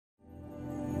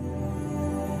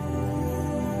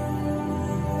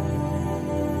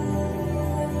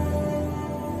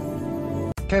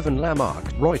Kevin Lamarck,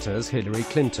 Reuters. Hillary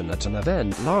Clinton at an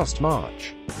event last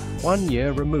March. 1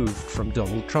 year removed from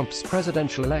Donald Trump's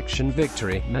presidential election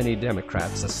victory, many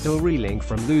Democrats are still reeling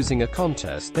from losing a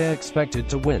contest they expected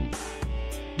to win.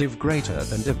 Div greater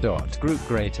than div. Group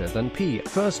greater than P.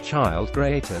 First child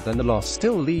greater than the loss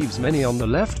still leaves many on the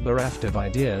left bereft of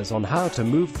ideas on how to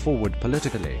move forward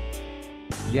politically.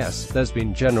 Yes, there's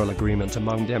been general agreement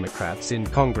among Democrats in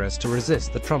Congress to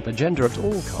resist the Trump agenda at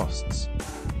all costs.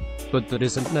 But that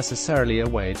isn't necessarily a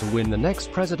way to win the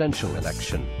next presidential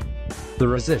election. The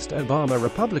Resist Obama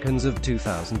Republicans of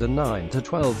 2009 to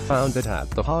 12 found it out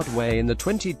the hard way in the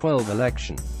 2012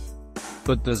 election.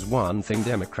 But there's one thing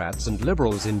Democrats and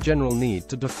liberals in general need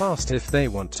to do fast if they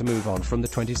want to move on from the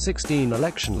 2016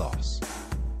 election loss.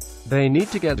 They need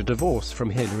to get a divorce from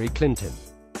Hillary Clinton.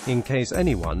 In case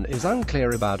anyone is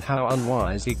unclear about how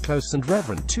unwisely close and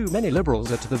reverent too many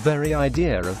liberals are to the very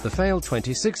idea of the failed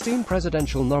 2016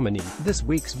 presidential nominee, this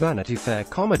week's Vanity Fair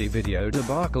comedy video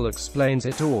debacle explains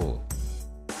it all.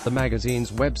 The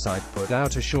magazine's website put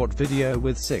out a short video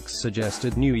with 6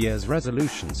 suggested New Year's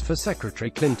resolutions for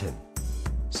Secretary Clinton.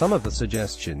 Some of the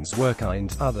suggestions were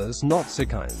kind, others not so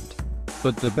kind.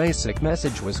 But the basic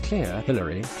message was clear: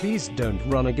 Hillary, please don't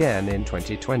run again in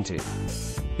 2020.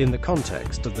 In the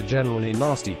context of the generally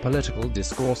nasty political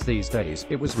discourse these days,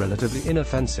 it was relatively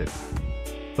inoffensive.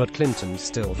 But Clinton's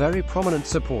still very prominent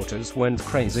supporters went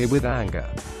crazy with anger.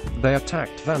 They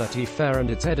attacked Vanity Fair and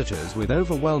its editors with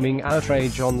overwhelming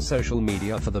outrage on social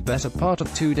media for the better part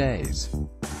of 2 days.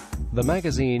 The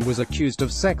magazine was accused of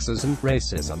sexism,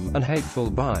 racism, and hateful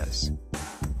bias.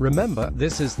 Remember,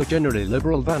 this is the generally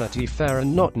liberal Vanity Fair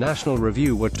and not National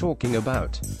Review we're talking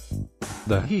about.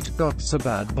 The heat got so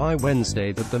bad by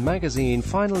Wednesday that the magazine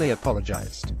finally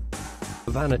apologized.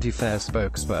 The Vanity Fair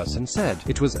spokesperson said,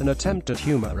 "It was an attempt at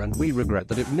humor and we regret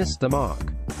that it missed the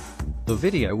mark." The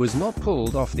video was not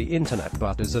pulled off the internet,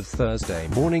 but as of Thursday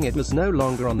morning it was no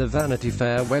longer on the Vanity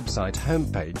Fair website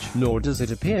homepage, nor does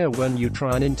it appear when you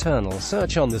try an internal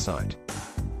search on the site.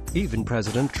 Even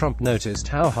President Trump noticed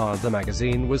how hard the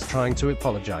magazine was trying to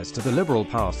apologize to the liberal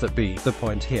powers that be. The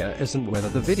point here isn't whether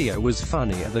the video was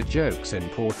funny or the jokes in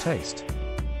poor taste.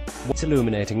 What's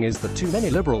illuminating is that too many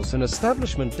liberals and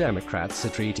establishment Democrats are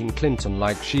treating Clinton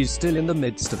like she's still in the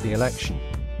midst of the election.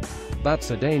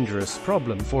 That's a dangerous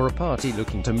problem for a party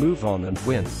looking to move on and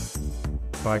win.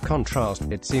 By contrast,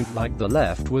 it seemed like the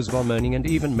left was bemoaning and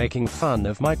even making fun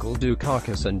of Michael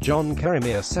Dukakis and John Kerry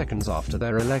mere seconds after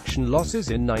their election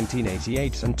losses in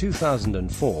 1988 and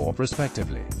 2004,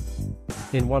 respectively.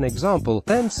 In one example,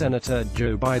 then-Senator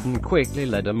Joe Biden quickly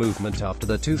led a movement after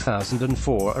the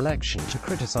 2004 election to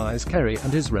criticize Kerry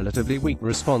and his relatively weak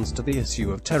response to the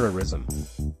issue of terrorism.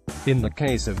 In the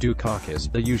case of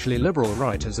Dukakis, the usually liberal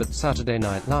writers at Saturday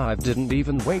Night Live didn't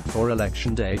even wait for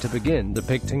Election Day to begin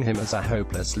depicting him as a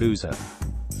hopeless loser.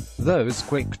 Those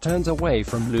quick turns away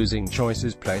from losing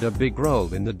choices played a big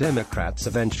role in the Democrats'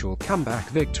 eventual comeback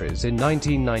victories in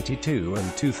 1992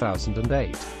 and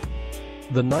 2008.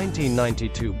 The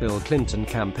 1992 Bill Clinton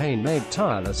campaign made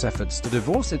tireless efforts to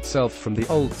divorce itself from the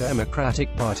old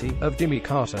Democratic Party, of Jimmy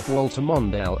Carter, Walter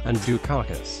Mondale, and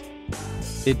Dukakis.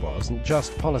 It wasn't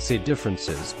just policy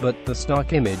differences, but the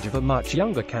stark image of a much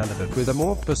younger candidate with a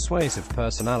more persuasive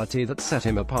personality that set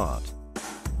him apart.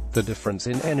 The difference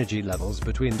in energy levels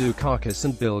between Dukakis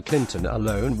and Bill Clinton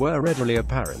alone were readily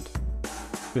apparent.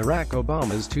 Barack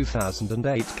Obama's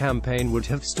 2008 campaign would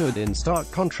have stood in stark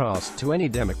contrast to any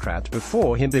Democrat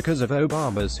before him because of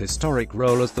Obama's historic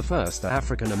role as the first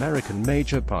African-American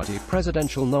major party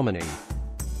presidential nominee.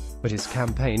 But his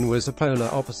campaign was a polar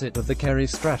opposite of the Kerry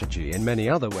strategy in many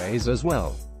other ways as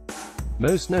well.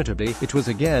 Most notably, it was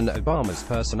again Obama's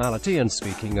personality and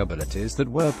speaking abilities that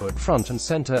were put front and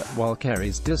center, while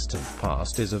Kerry's distant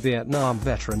past as a Vietnam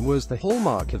veteran was the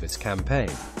hallmark of his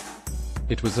campaign.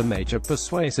 It was a major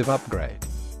persuasive upgrade.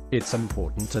 It's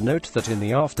important to note that in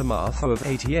the aftermath of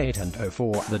 '88 and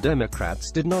 '04, the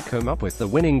Democrats did not come up with the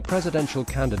winning presidential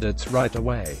candidates right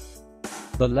away.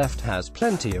 The left has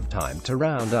plenty of time to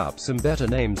round up some better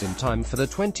names in time for the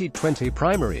 2020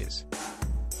 primaries.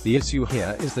 The issue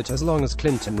here is that as long as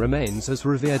Clinton remains as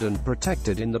revered and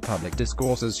protected in the public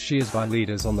discourse as she is by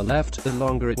leaders on the left, the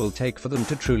longer it will take for them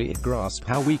to truly grasp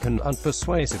how weak and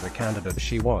unpersuasive a candidate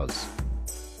she was.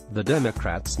 The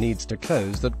Democrats needs to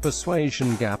close that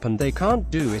persuasion gap, and they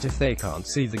can't do it if they can't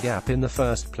see the gap in the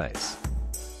first place.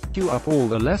 Cue up all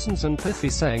the lessons and pithy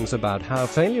sayings about how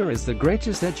failure is the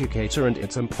greatest educator and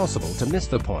it's impossible to miss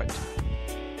the point.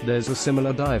 There's a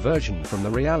similar diversion from the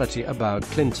reality about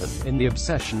Clinton, in the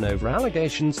obsession over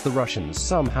allegations the Russians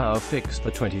somehow fixed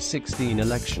the 2016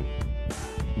 election.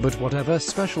 But whatever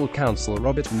special counsel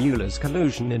Robert Mueller's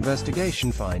collusion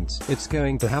investigation finds, it's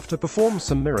going to have to perform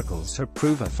some miracles to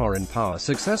prove a foreign power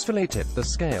successfully tipped the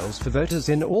scales for voters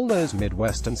in all those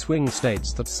Midwestern swing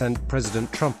states that sent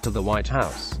President Trump to the White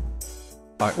House.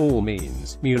 By all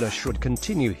means, Mueller should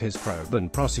continue his probe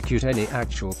and prosecute any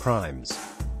actual crimes.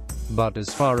 But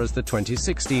as far as the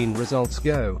 2016 results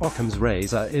go, Occam's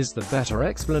razor is the better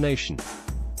explanation.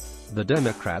 The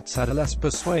Democrats had a less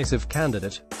persuasive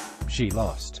candidate. She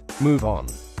lost. Move on.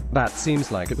 That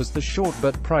seems like it was the short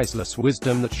but priceless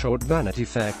wisdom that short Vanity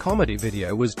Fair comedy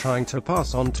video was trying to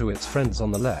pass on to its friends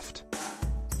on the left.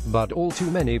 But all too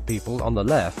many people on the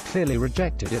left clearly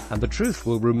rejected it, and the truth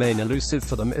will remain elusive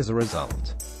for them as a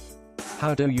result.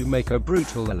 How do you make a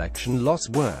brutal election loss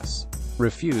worse?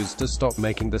 Refuse to stop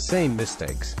making the same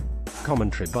mistakes.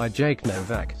 Commentary by Jake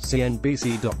Novak,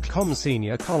 CNBC.com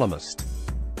senior columnist.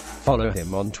 Follow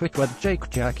him on Twitter at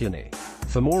JakeJackini.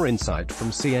 For more insight from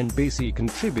CNBC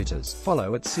contributors,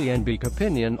 follow at CNBC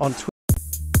Opinion on Twitter.